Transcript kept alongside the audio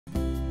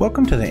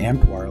Welcome to the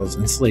Amped Wireless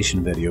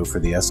installation video for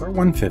the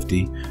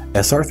SR150,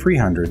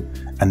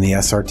 SR300, and the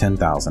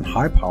SR10000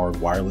 high-powered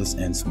wireless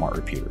and smart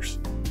repeaters.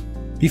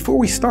 Before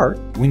we start,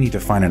 we need to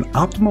find an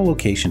optimal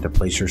location to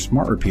place your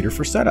smart repeater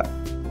for setup.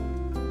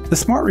 The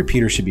smart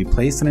repeater should be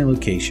placed in a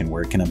location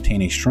where it can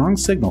obtain a strong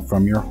signal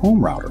from your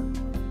home router.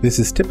 This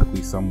is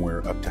typically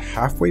somewhere up to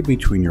halfway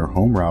between your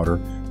home router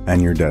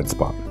and your dead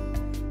spot.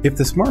 If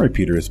the smart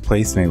repeater is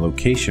placed in a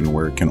location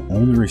where it can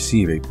only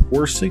receive a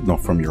poor signal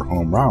from your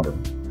home router,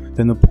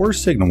 then the poor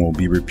signal will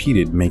be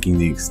repeated, making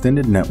the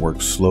extended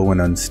network slow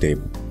and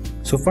unstable.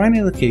 So find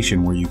a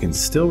location where you can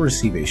still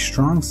receive a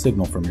strong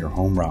signal from your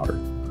home router.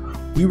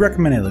 We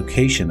recommend a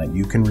location that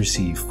you can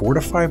receive 4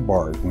 to 5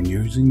 bars when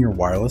using your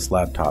wireless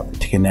laptop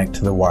to connect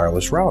to the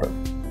wireless router.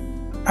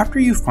 After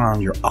you've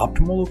found your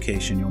optimal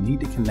location, you'll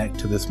need to connect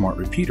to the smart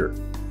repeater.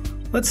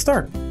 Let's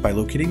start by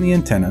locating the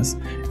antennas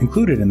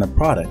included in the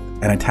product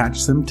and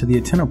attach them to the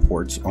antenna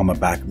ports on the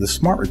back of the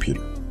smart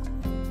repeater.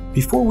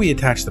 Before we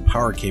attach the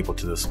power cable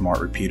to the smart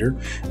repeater,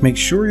 make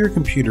sure your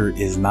computer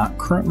is not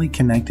currently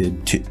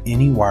connected to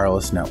any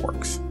wireless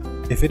networks.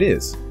 If it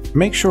is,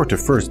 make sure to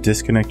first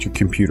disconnect your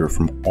computer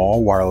from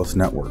all wireless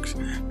networks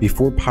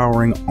before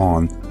powering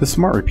on the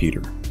smart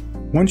repeater.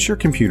 Once your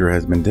computer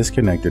has been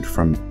disconnected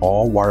from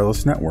all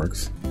wireless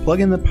networks,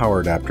 plug in the power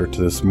adapter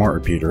to the smart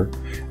repeater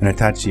and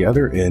attach the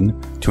other end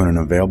to an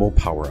available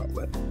power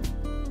outlet.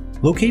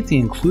 Locate the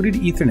included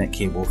Ethernet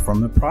cable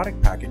from the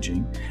product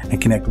packaging and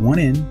connect one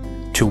end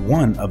to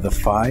one of the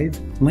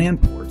 5 LAN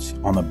ports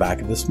on the back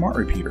of the smart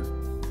repeater.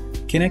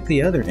 Connect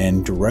the other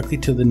end directly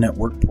to the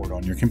network port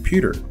on your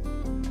computer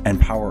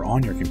and power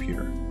on your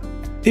computer.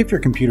 If your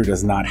computer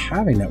does not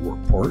have a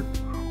network port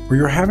or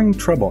you're having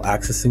trouble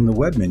accessing the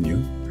web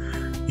menu,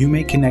 you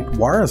may connect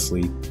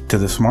wirelessly to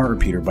the smart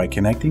repeater by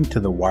connecting to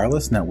the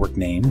wireless network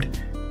named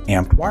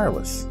Amped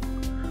Wireless.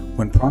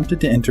 When prompted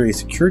to enter a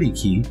security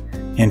key,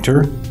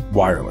 enter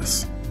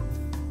wireless.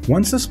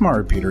 Once the smart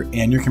repeater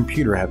and your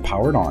computer have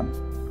powered on,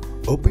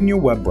 open your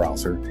web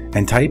browser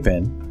and type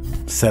in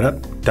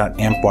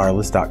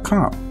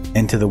setup.ampedwireless.com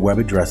into the web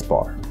address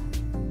bar.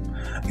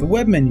 The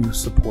web menu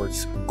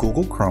supports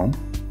Google Chrome,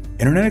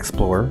 Internet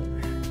Explorer,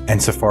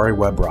 and Safari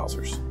web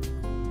browsers.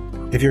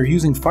 If you're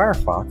using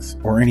Firefox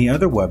or any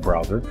other web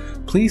browser,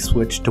 please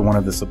switch to one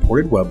of the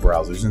supported web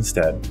browsers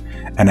instead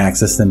and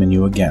access the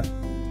menu again.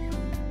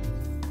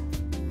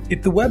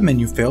 If the web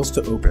menu fails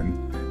to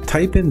open,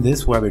 type in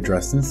this web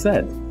address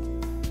instead: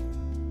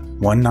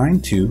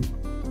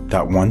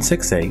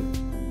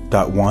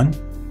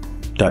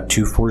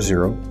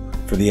 192.168.1.240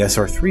 for the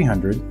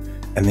SR300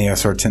 and the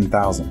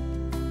SR10000,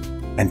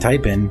 and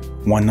type in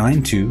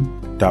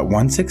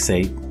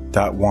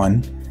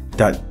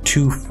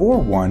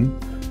 192.168.1.241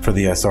 for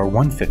the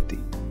SR150.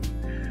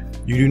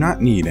 You do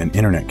not need an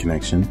internet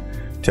connection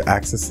to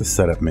access the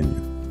setup menu.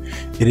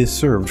 It is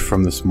served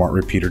from the smart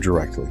repeater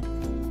directly.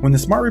 When the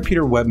smart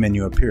repeater web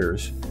menu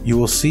appears, you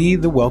will see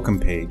the welcome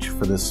page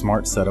for the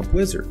Smart Setup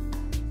Wizard.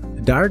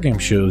 The diagram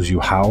shows you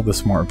how the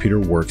smart repeater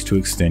works to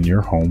extend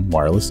your home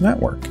wireless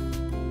network.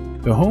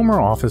 The home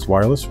or office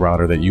wireless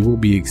router that you will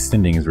be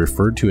extending is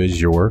referred to as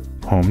your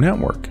home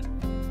network.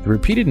 The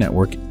repeated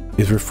network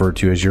is referred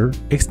to as your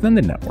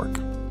extended network.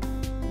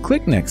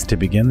 Click Next to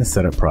begin the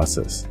setup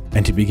process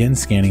and to begin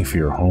scanning for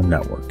your home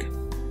network.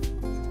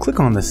 Click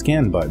on the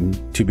Scan button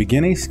to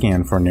begin a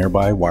scan for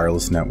nearby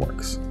wireless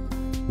networks.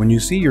 When you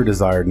see your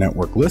desired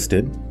network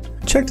listed,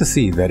 check to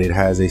see that it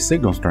has a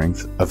signal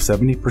strength of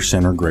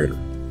 70% or greater.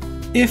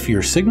 If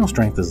your signal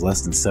strength is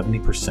less than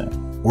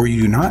 70% or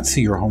you do not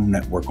see your home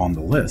network on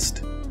the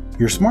list,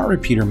 your smart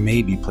repeater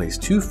may be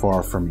placed too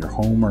far from your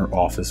home or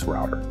office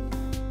router.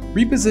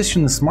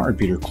 Reposition the smart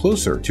repeater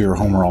closer to your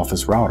home or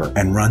office router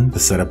and run the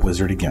setup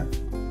wizard again.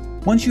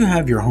 Once you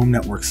have your home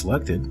network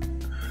selected,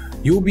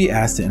 you will be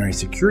asked to enter a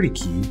security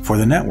key for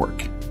the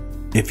network.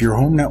 If your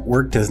home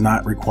network does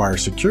not require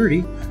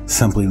security,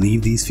 simply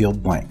leave these fields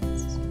blank.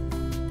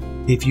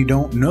 If you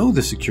don't know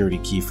the security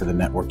key for the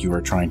network you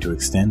are trying to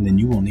extend, then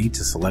you will need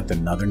to select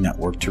another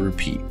network to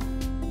repeat.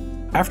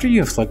 After you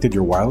have selected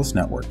your wireless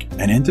network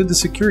and entered the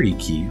security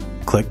key,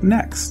 click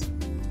Next.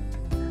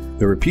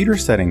 The repeater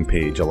setting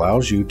page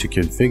allows you to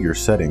configure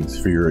settings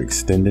for your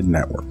extended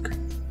network.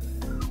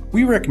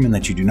 We recommend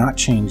that you do not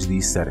change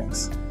these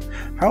settings.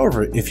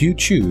 However, if you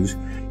choose,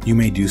 you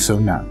may do so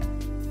now.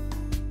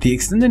 The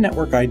extended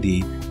network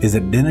ID is the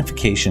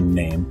identification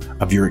name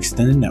of your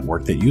extended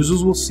network that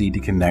users will see to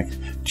connect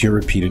to your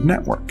repeated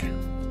network.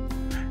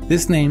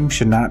 This name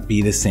should not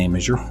be the same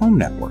as your home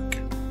network.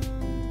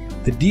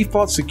 The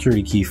default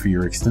security key for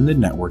your extended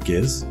network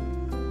is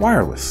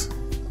wireless.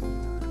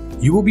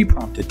 You will be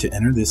prompted to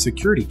enter this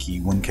security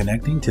key when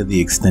connecting to the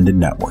extended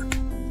network.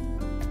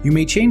 You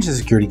may change the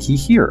security key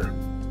here,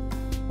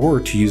 or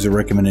to use a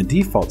recommended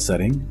default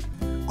setting,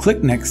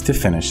 click Next to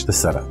finish the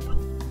setup.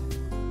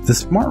 The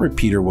smart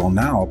repeater will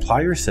now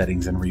apply your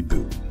settings and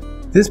reboot.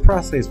 This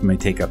process may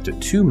take up to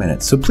 2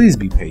 minutes, so please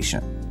be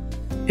patient.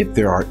 If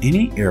there are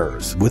any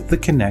errors with the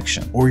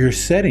connection or your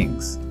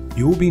settings,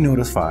 you will be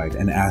notified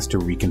and asked to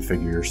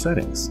reconfigure your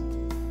settings.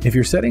 If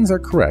your settings are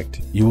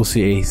correct, you will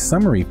see a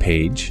summary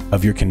page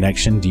of your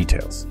connection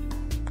details.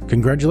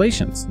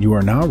 Congratulations, you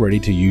are now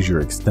ready to use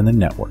your extended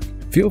network.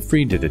 Feel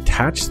free to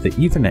detach the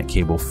Ethernet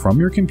cable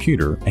from your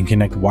computer and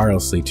connect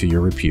wirelessly to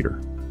your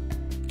repeater.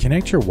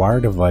 Connect your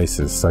wired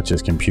devices such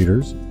as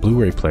computers,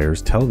 Blu-ray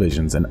players,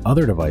 televisions, and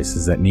other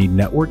devices that need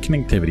network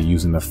connectivity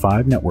using the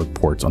 5 network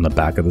ports on the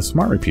back of the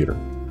smart repeater.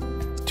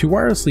 To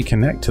wirelessly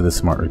connect to the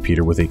smart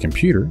repeater with a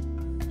computer,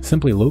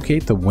 simply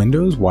locate the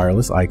Windows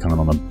wireless icon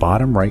on the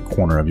bottom right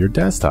corner of your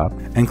desktop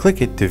and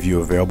click it to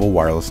view available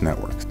wireless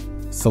networks.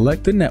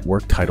 Select the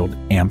network titled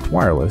Amped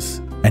Wireless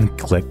and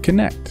click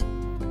Connect.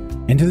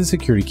 Enter the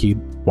security key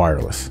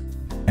Wireless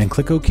and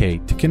click OK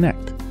to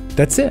connect.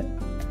 That's it.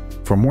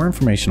 For more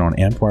information on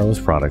Amped Wireless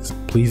products,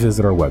 please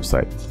visit our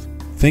website.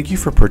 Thank you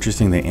for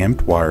purchasing the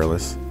Amped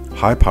Wireless,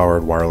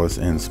 high-powered wireless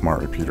and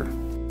smart repeater.